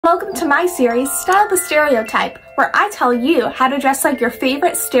welcome to my series, Style the Stereotype, where I tell you how to dress like your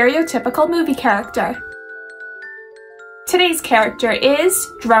favorite stereotypical movie character. Today's character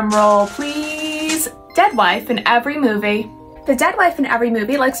is, drumroll please, dead wife in every movie. The dead wife in every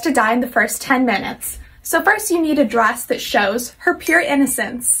movie likes to die in the first 10 minutes. So first you need a dress that shows her pure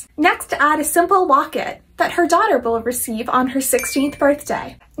innocence. Next, add a simple locket that her daughter will receive on her 16th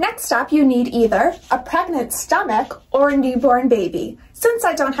birthday. Next up, you need either a pregnant stomach or a newborn baby. Since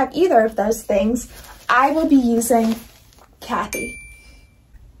I don't have either of those things, I will be using Kathy.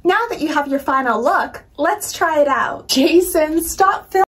 Now that you have your final look, let's try it out. Jason, stop filming.